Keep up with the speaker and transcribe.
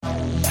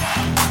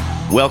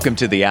Welcome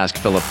to the Ask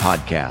Philip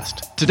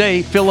podcast.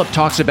 Today, Philip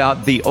talks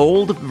about the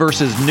old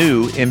versus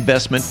new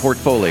investment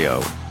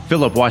portfolio.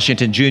 Philip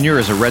Washington Jr.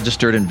 is a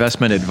registered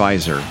investment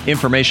advisor.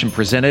 Information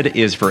presented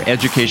is for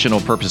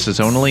educational purposes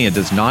only and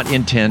does not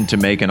intend to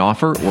make an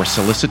offer or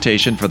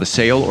solicitation for the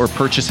sale or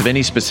purchase of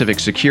any specific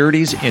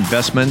securities,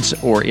 investments,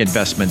 or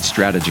investment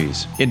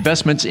strategies.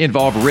 Investments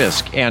involve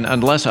risk and,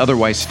 unless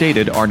otherwise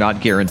stated, are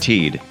not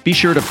guaranteed. Be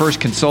sure to first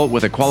consult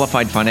with a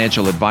qualified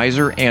financial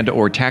advisor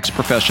and/or tax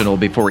professional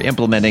before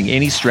implementing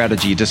any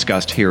strategy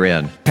discussed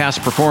herein.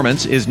 Past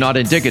performance is not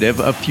indicative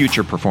of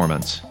future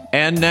performance.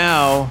 And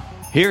now,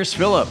 here's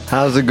Philip.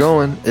 How's it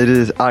going? It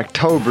is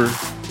October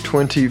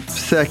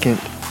 22nd,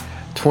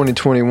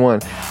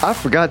 2021. I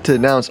forgot to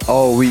announce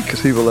all week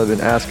because people have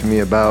been asking me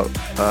about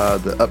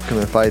the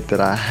upcoming fight that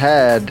I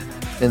had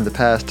in the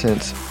past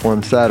tense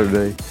on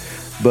Saturday,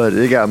 but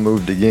it got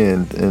moved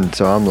again, and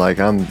so I'm like,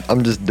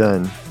 I'm just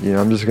done. You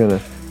know, I'm just gonna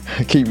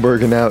keep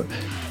working out.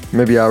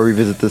 Maybe I'll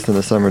revisit this in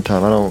the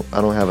summertime. I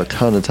don't have a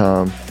ton of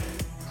time.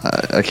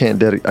 I can't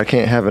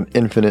have an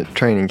infinite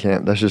training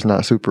camp. That's just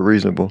not super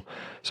reasonable.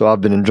 So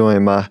I've been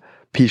enjoying my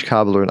peach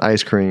cobbler and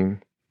ice cream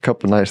a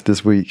couple nights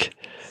this week,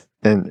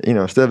 and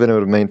still been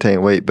able to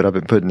maintain weight, but I've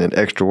been putting in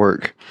extra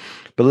work.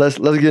 But let's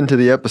get into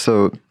the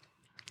episode.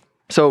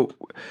 So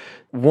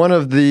one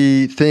of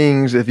the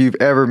things, if you've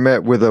ever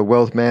met with a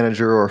wealth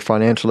manager or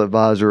financial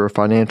advisor or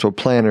financial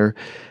planner,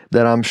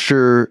 that I'm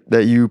sure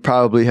that you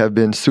probably have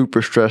been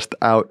super stressed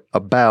out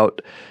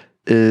about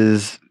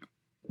is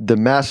the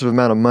massive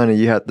amount of money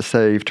you have to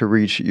save to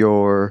reach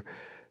your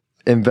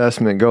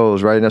investment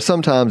goals, right? Now,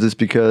 sometimes it's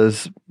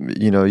because,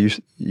 you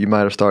might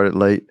have started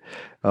late.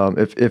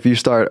 If you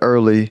start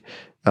early,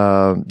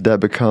 that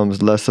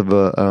becomes less of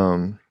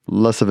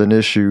an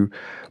issue.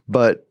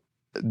 But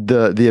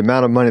the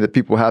amount of money that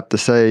people have to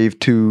save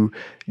to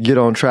get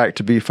on track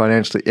to be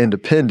financially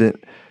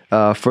independent,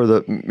 for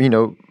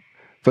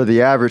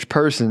the average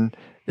person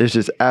is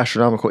just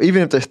astronomical.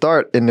 Even if they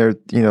start in their,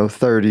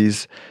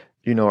 30s,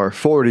 or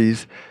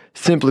 40s,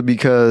 simply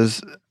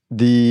because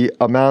the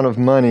amount of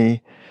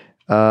money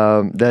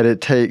that it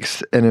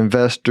takes an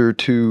investor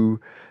to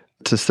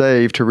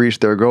save to reach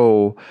their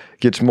goal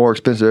gets more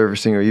expensive every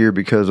single year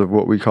because of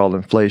what we call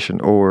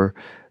inflation or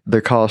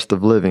the cost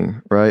of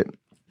living, right?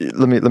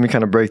 Let me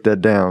kind of break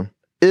that down.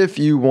 If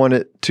you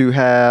wanted to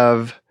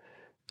have,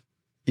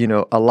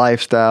 a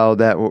lifestyle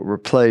that would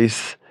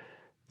replace,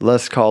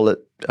 let's call it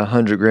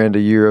 $100,000 a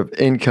year of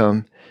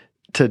income,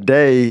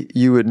 today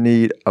you would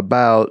need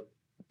about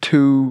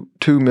 $2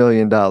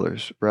 million,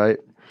 right?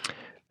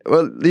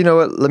 Well, you know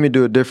what? Let me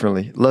do it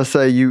differently. Let's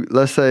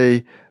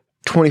say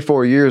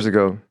 24 years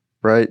ago,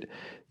 right?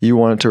 You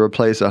wanted to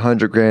replace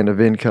 $100,000 of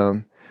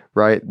income,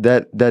 right?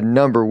 That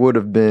number would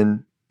have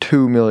been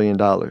 $2 million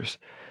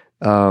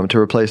to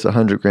replace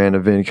 $100,000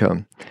 of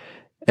income.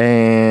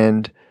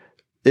 And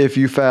if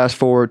you fast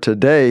forward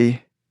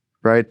today,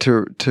 right,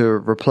 to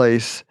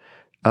replace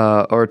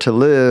or to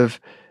live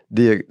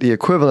the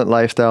equivalent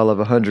lifestyle of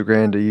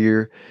 $100,000 a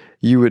year,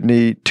 you would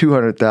need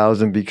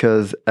 $200,000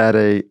 because at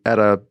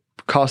a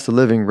cost of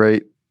living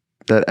rate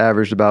that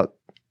averaged about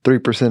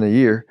 3% a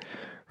year,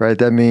 right?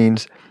 That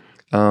means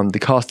the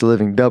cost of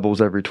living doubles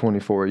every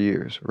 24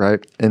 years,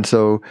 right? And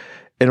so,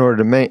 in order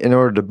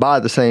to buy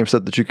the same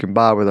stuff that you can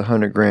buy with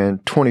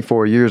 $100,000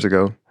 24 years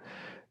ago,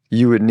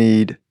 you would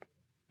need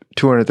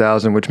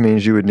 $200,000, which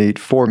means you would need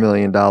 $4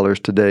 million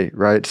today,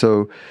 right?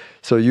 So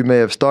you may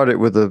have started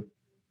with a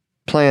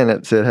plan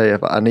that said, hey,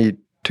 if I need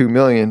 $2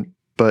 million,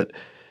 but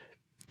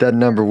that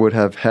number would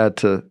have had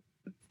to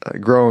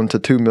grown to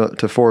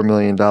 $4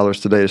 million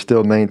today to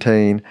still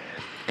maintain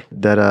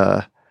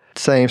that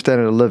same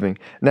standard of living.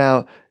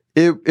 Now,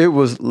 it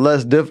was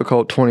less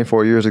difficult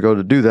 24 years ago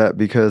to do that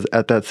because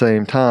at that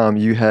same time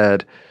you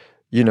had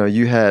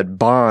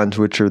bonds,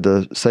 which are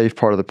the safe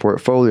part of the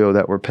portfolio,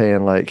 that were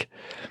paying 6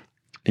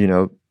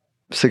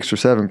 or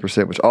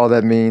 7%, which all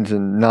that means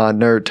in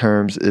non-nerd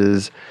terms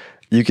is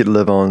you could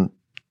live on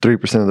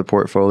 3% of the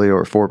portfolio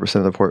or 4%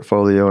 of the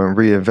portfolio and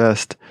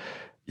reinvest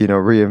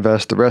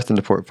the rest in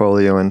the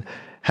portfolio and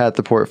had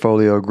the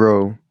portfolio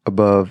grow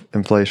above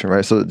inflation,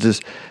 right? So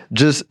just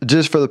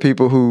for the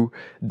people who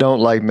don't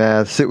like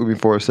math, sit with me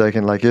for a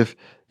second. Like if,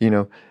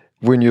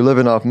 when you're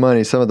living off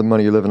money, some of the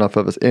money you're living off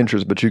of is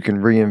interest, but you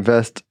can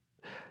reinvest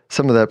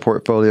some of that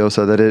portfolio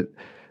so that it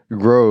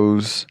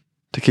grows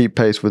to keep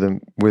pace with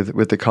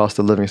the cost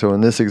of living. So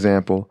in this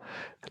example,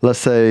 let's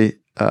say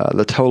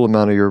the total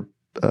amount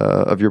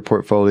of your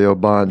portfolio,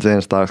 bonds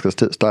and stocks,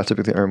 because stocks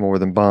typically earn more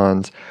than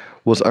bonds,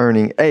 was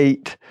earning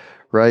 8,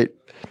 right?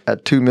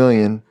 At $2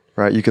 million,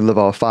 right? You could live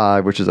off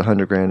 5, which is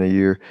 $100,000 a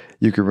year.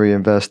 You could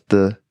reinvest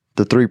the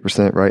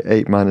 3%, right?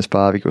 8 minus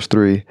 5 equals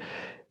 3.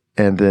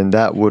 And then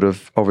that would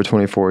have, over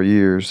 24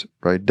 years,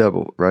 right,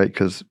 doubled, right?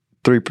 Because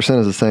 3%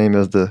 is the same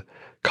as the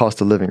cost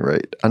of living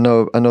rate. I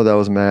know that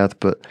was math,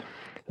 but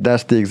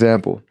that's the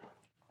example.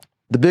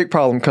 The big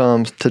problem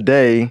comes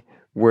today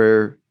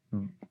where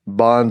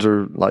bonds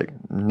are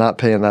not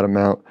paying that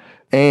amount.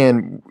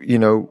 And,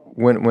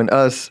 when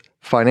us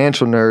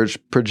financial nerds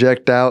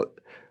project out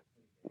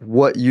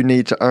what you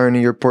need to earn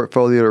in your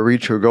portfolio to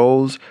reach your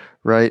goals,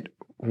 right?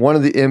 One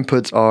of the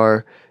inputs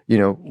are,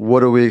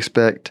 what do we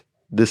expect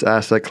this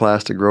asset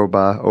class to grow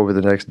by over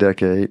the next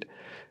decade?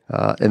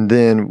 And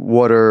then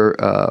what are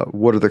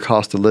the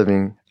cost of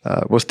living?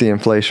 What's the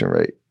inflation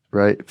rate,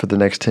 right, for the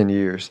next 10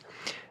 years?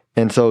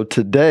 And so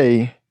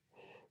today,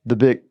 the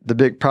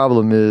big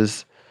problem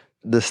is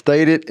the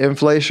stated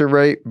inflation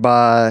rate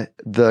by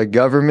the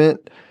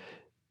government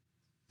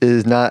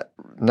is not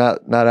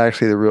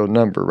actually the real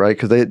number, right?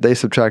 Because they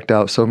subtract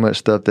out so much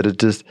stuff that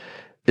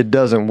it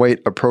doesn't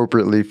weight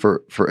appropriately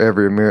for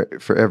every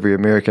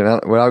American.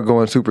 Without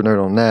going super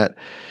nerd on that,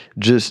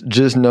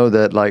 just know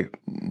that like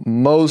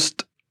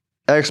most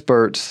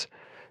experts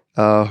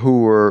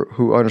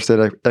who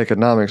understand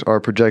economics are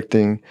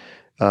projecting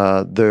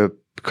the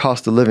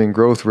cost of living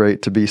growth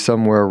rate to be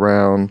somewhere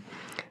around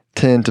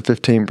 10 to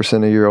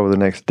 15% a year over the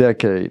next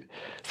decade.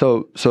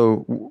 So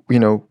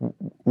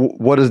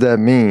what does that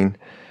mean?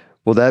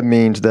 Well, that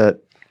means that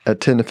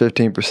at 10 to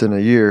 15%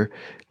 a year,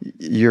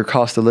 your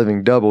cost of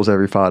living doubles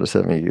every 5 to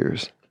 7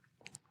 years,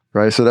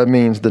 right? So that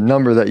means the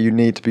number that you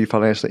need to be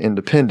financially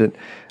independent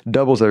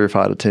doubles every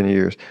 5 to 10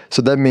 years.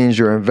 So that means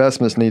your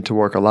investments need to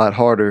work a lot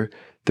harder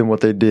than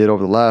what they did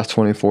over the last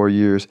 24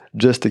 years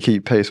just to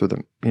keep pace with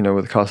them,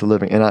 with the cost of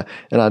living. And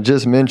I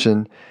just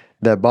mentioned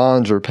that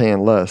bonds are paying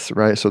less,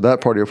 right? So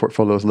that part of your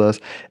portfolio is less.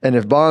 And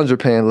if bonds are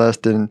paying less,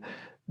 then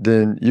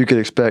you could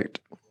expect,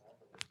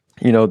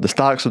 the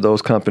stocks of those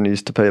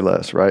companies to pay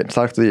less, right?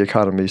 Stocks of the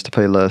economies to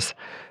pay less,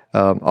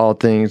 all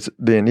things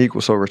being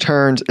equal. So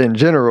returns in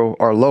general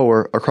are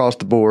lower across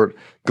the board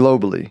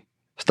globally,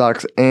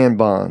 stocks and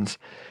bonds.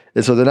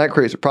 And so then that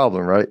creates a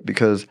problem, right?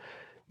 Because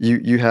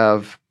you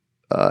have,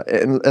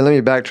 and let me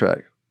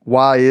backtrack.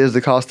 Why is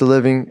the cost of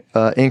living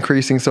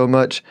increasing so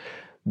much?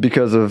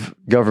 Because of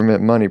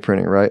government money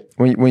printing, right?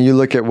 When you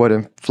look at what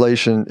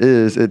inflation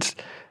is, it's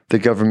the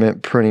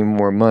government printing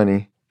more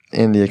money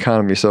in the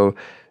economy. So,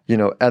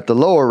 at the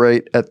lower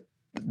rate, at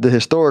the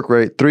historic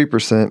rate,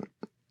 3%,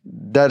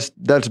 that's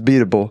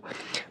beatable.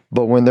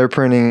 But when they're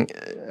printing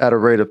at a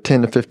rate of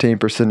 10 to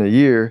 15% a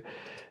year,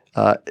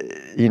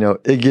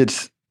 it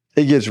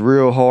gets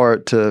real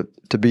hard to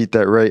beat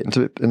that rate.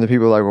 And the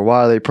people are like, well,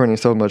 why are they printing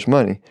so much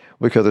money?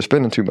 Because they're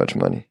spending too much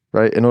money,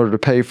 right? In order to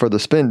pay for the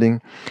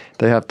spending,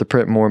 they have to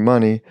print more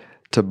money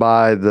to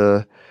buy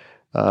the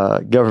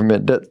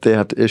government debt they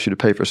have to issue to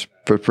pay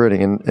for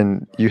printing.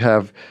 And you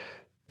have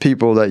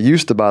people that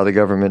used to buy the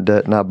government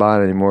debt not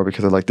buying it anymore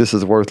because they're like, this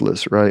is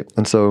worthless, right?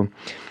 And so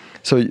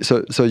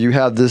you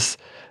have this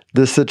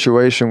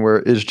situation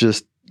where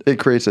it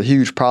creates a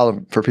huge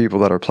problem for people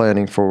that are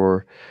planning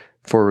for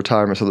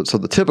retirement. So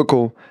the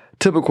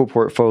typical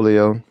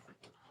portfolio,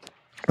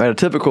 right? A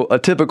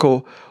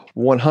typical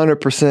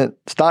 100%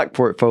 stock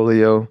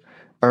portfolio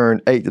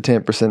earned 8 to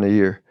 10% a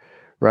year,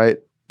 right?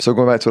 So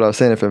going back to what I was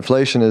saying, if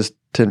inflation is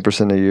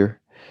 10% a year,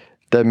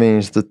 that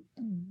means the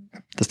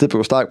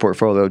typical stock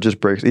portfolio just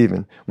breaks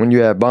even. When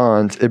you add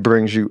bonds, it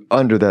brings you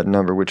under that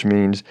number, which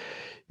means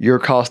your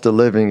cost of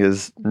living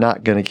is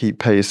not going to keep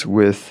pace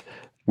with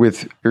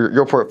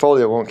your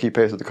portfolio won't keep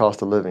pace with the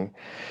cost of living.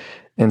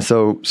 And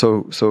so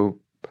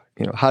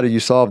how do you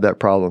solve that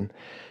problem?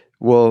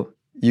 Well,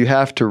 you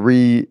have to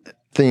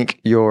rethink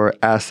your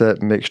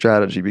asset mix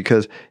strategy,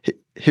 because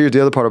here's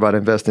the other part about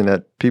investing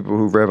that people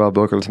who've read my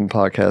book or listen to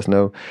podcasts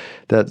know,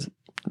 that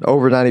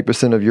over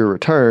 90% of your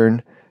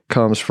return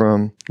comes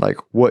from like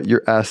what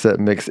your asset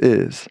mix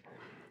is.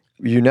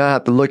 You now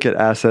have to look at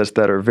assets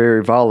that are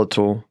very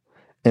volatile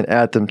and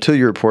add them to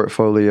your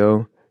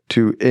portfolio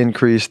to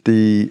increase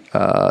the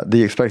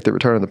expected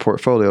return of the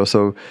portfolio.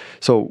 So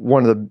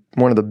one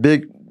of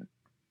the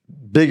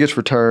biggest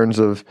returns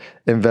of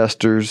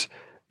investors,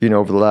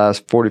 over the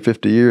last 40,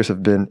 50 years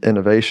have been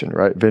innovation,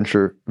 right?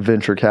 Venture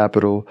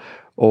capital,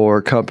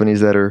 or companies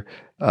that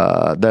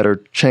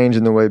are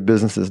changing the way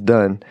business is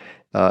done.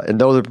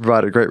 And those have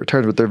provided great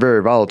returns, but they're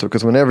very volatile,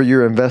 because whenever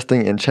you're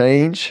investing in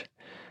change,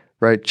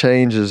 right,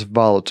 change is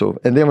volatile.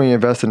 And then when you're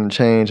investing in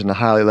change in a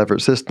highly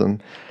leveraged system,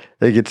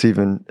 it gets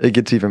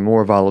even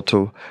more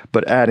volatile.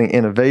 But adding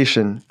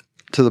innovation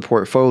to the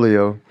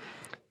portfolio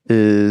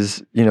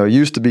is,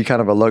 used to be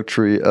kind of a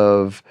luxury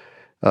of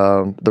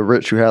the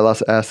rich who had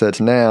lots of assets.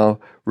 Now,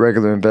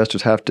 regular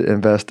investors have to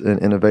invest in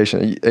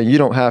innovation. And you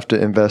don't have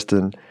to invest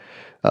in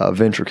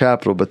venture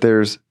capital, but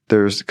there's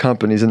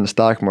companies in the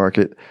stock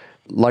market,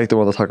 like the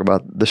ones I talk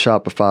about, the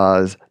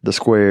Shopifys, the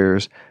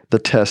Squares, the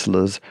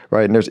Teslas,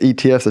 right? And there's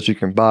ETFs that you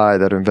can buy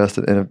that invest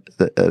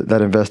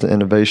in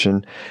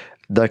innovation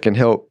that can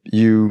help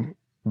you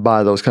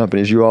buy those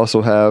companies. You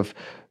also have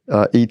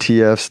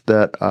ETFs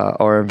that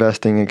are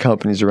investing in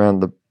companies around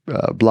the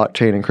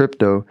blockchain and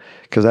crypto,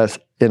 because that's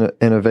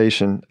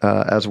innovation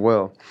as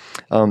well.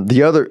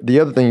 The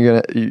other thing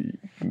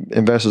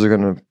investors are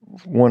going to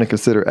want to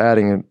consider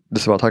adding, and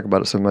this is why I talk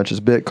about it so much, is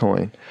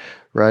Bitcoin,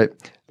 right?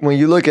 When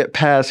you look at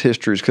past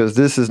histories, because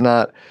this is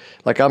not,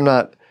 like, I'm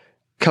not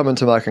coming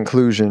to my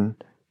conclusion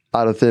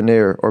out of thin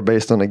air or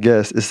based on a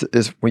guess.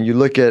 It's when you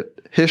look at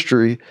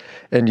history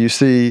and you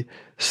see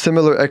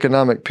similar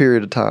economic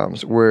period of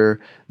times where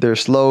there's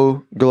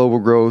slow global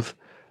growth,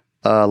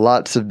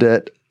 lots of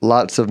debt,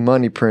 lots of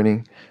money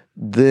printing,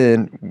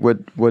 then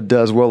what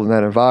does well in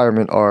that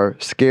environment are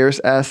scarce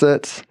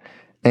assets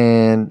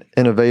and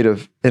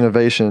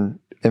innovation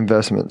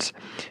investments.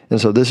 And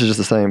so this is just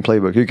the same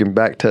playbook. You can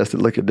back test it,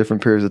 look at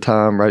different periods of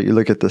time, right? You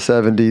look at the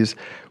 70s,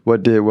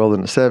 what did well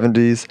in the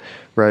 70s,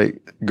 right?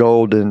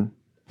 Gold and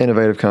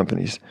innovative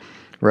companies,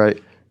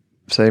 right?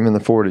 Same in the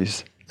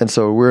 40s. And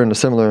so we're in a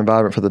similar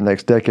environment for the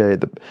next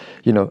decade.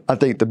 I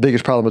think the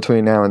biggest problem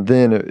between now and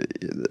then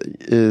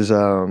is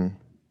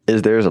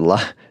there's a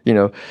lot,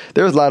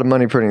 there was a lot of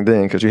money printing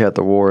then because you had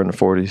the war in the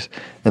 40s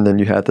and then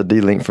you had the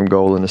de-link from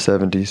gold in the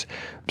 70s.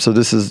 So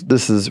this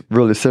is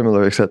really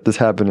similar, except this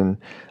happening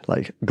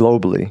like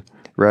globally,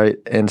 right?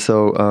 And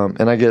so,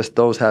 and I guess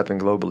those happen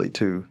globally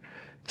too.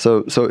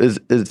 So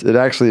it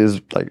actually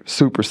is like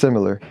super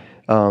similar.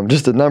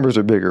 Just the numbers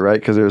are bigger, right?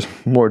 Because there's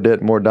more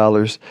debt, more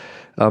dollars,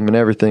 and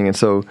everything. And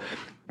so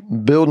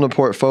building a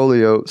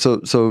portfolio,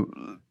 so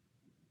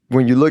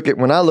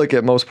when I look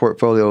at most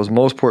portfolios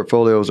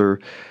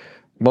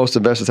most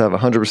investors have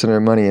 100% of their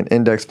money in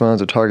index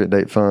funds or target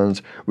date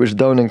funds, which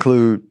don't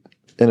include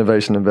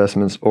innovation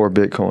investments or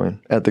Bitcoin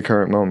at the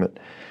current moment.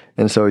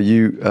 And so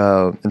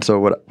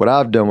what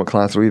I've done with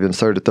clients, we've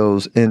inserted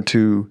those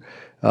into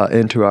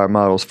our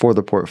models for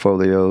the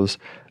portfolios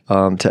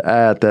to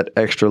add that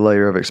extra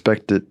layer of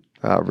expected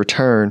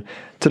return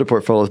to the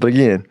portfolios. But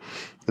again,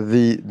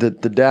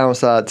 the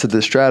downside to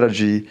this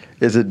strategy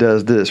is it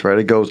does this, right?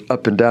 It goes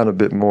up and down a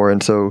bit more,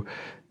 and so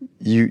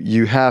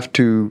you have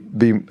to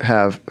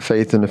have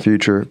faith in the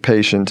future,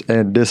 patience,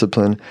 and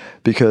discipline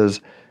because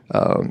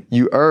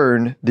you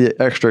earn the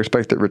extra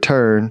expected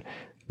return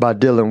by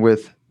dealing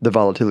with the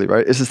volatility,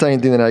 right? It's the same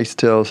thing that I used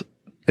to tell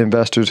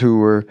investors who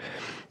were,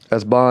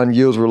 as bond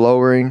yields were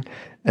lowering,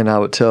 and I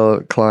would tell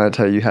clients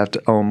how you have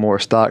to own more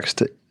stocks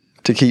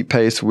to keep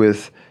pace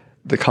with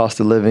the cost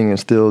of living and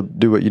still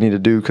do what you need to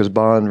do because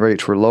bond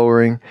rates were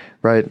lowering.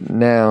 Right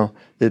now,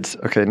 it's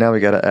okay. Now we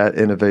got to add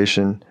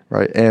innovation,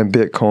 right, and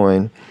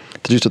Bitcoin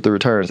to juice up the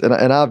returns. And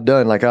I've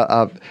done like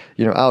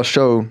I'll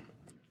show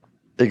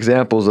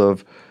examples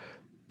of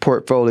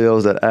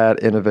portfolios that add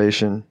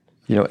innovation,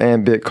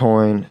 and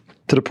Bitcoin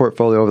to the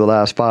portfolio over the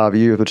last 5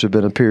 years, which have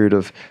been a period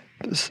of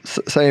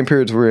same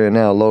periods we're in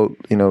now, low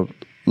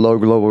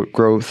global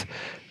growth,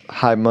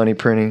 high money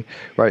printing,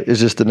 right?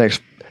 It's just the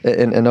next.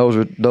 And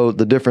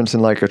the difference in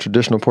like a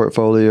traditional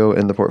portfolio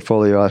and the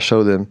portfolio I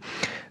show them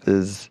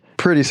is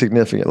pretty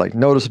significant, like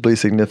noticeably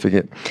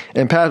significant.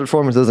 And past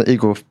performance doesn't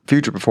equal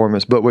future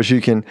performance, but what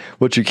you can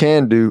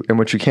do and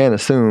what you can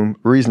assume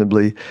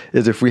reasonably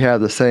is if we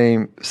have the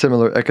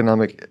similar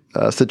economic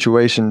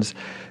situations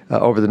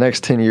over the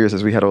next 10 years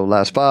as we had over the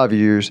last 5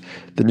 years,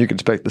 then you can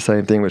expect the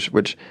same thing,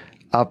 which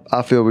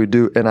I feel we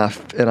do. And I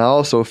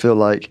also feel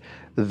like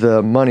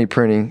the money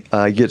printing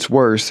gets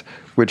worse,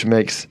 which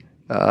makes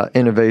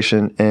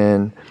innovation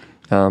and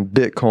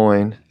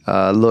Bitcoin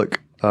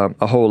look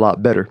a whole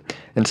lot better.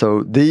 And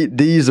so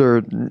these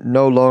are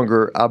no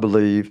longer, I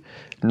believe,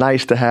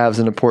 nice to haves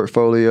in the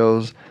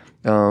portfolios.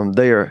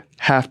 They are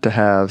have to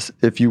haves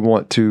if you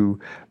want to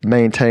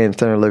maintain the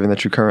standard of living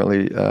that you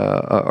currently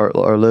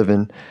are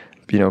living,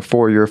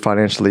 for your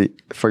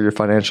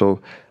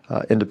financial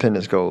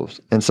independence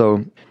goals. And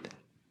so,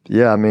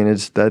 yeah, I mean,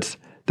 that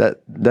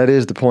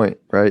is the point,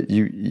 right?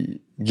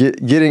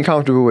 Getting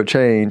comfortable with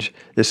change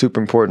is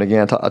super important.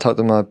 Again, I talked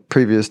in my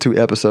previous 2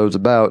 episodes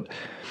about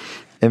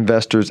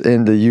investors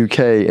in the UK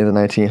in the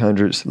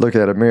 1900s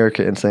looking at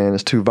America and saying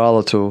it's too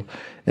volatile,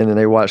 and then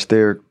they watched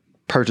their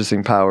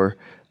purchasing power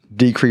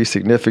decrease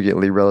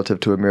significantly relative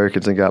to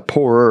Americans and got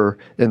poorer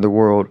in the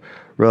world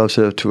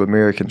relative to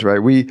Americans, right?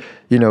 We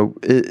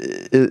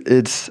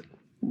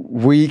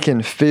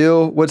can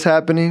feel what's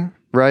happening,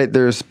 right?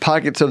 There's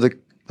pockets of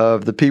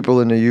the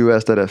people in the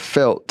U.S. that have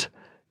felt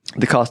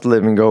the cost of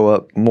living go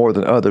up more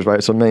than others,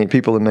 right? So many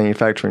people in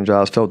manufacturing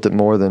jobs felt it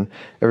more than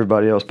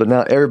everybody else. But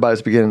now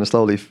everybody's beginning to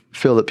slowly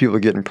feel that people are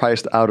getting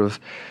priced out of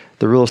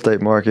the real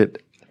estate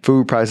market.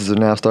 Food prices are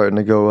now starting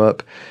to go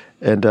up.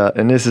 And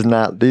these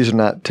are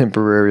not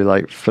temporary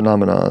like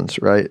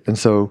phenomenons, right? And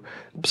so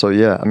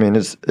yeah, I mean,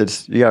 it's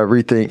you got to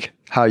rethink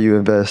how you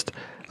invest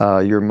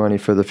your money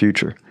for the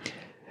future.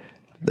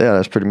 Yeah,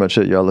 that's pretty much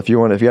it, y'all. If you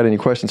got any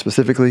questions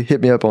specifically,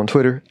 hit me up on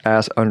Twitter,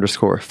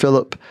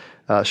 @_Philip.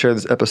 Share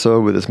this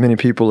episode with as many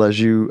people as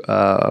you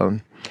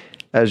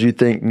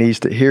think needs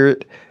to hear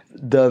it.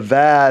 The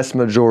vast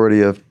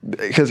majority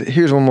because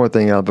here's one more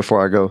thing, y'all,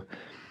 before I go.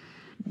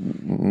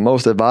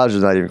 Most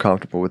advisors are not even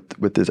comfortable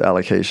with this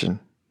allocation,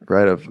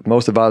 right?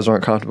 Most advisors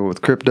aren't comfortable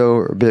with crypto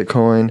or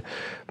Bitcoin.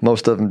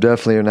 Most of them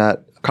definitely are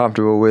not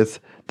comfortable with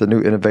the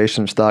new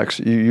innovation stocks.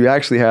 You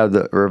actually have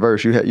the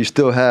reverse. You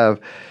still have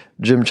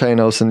Jim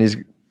Chanos and these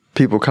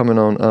people coming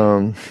on,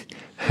 coming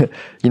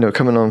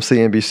on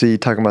CNBC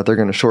talking about they're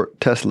going to short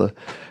Tesla,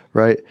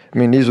 right? I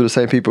mean, these were the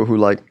same people who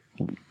like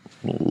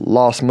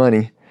lost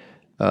money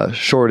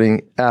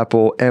shorting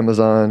Apple,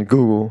 Amazon,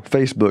 Google,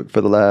 Facebook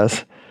for the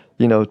last,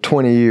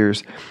 20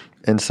 years.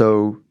 And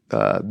so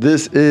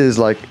this is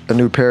like a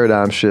new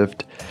paradigm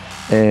shift.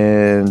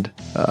 And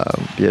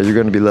you're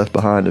going to be left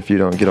behind if you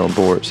don't get on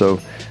board.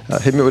 So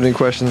hit me with any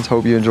questions.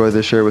 Hope you enjoy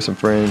this. Share with some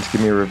friends.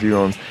 Give me a review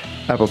on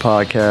Apple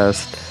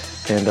Podcasts.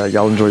 And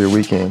y'all enjoy your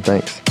weekend.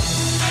 Thanks.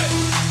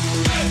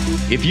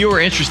 If you are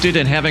interested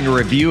in having a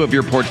review of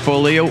your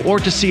portfolio or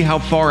to see how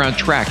far on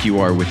track you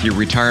are with your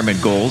retirement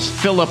goals,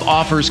 Philip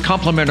offers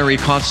complimentary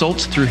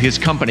consults through his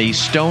company,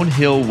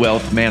 Stonehill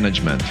Wealth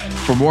Management.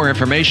 For more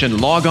information,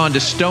 log on to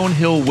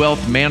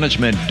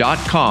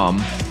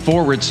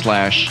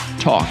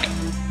stonehillwealthmanagement.com/talk.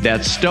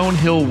 That's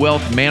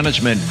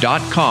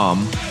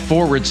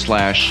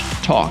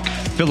stonehillwealthmanagement.com/talk.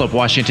 Philip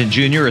Washington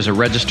Jr. is a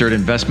registered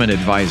investment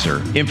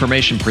advisor.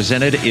 Information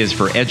presented is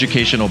for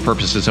educational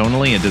purposes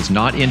only and does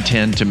not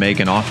intend to make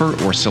an offer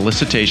or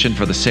solicitation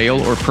for the sale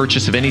or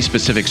purchase of any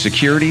specific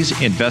securities,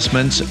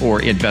 investments,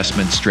 or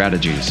investment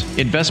strategies.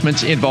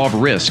 Investments involve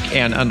risk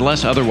and,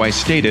 unless otherwise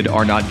stated,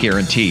 are not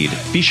guaranteed.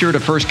 Be sure to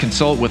first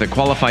consult with a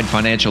qualified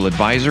financial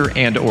advisor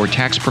and/or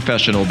tax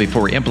professional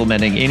before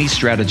implementing any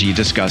strategy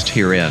discussed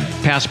herein.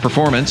 Past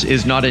performance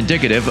is not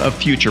indicative of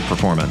future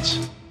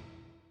performance.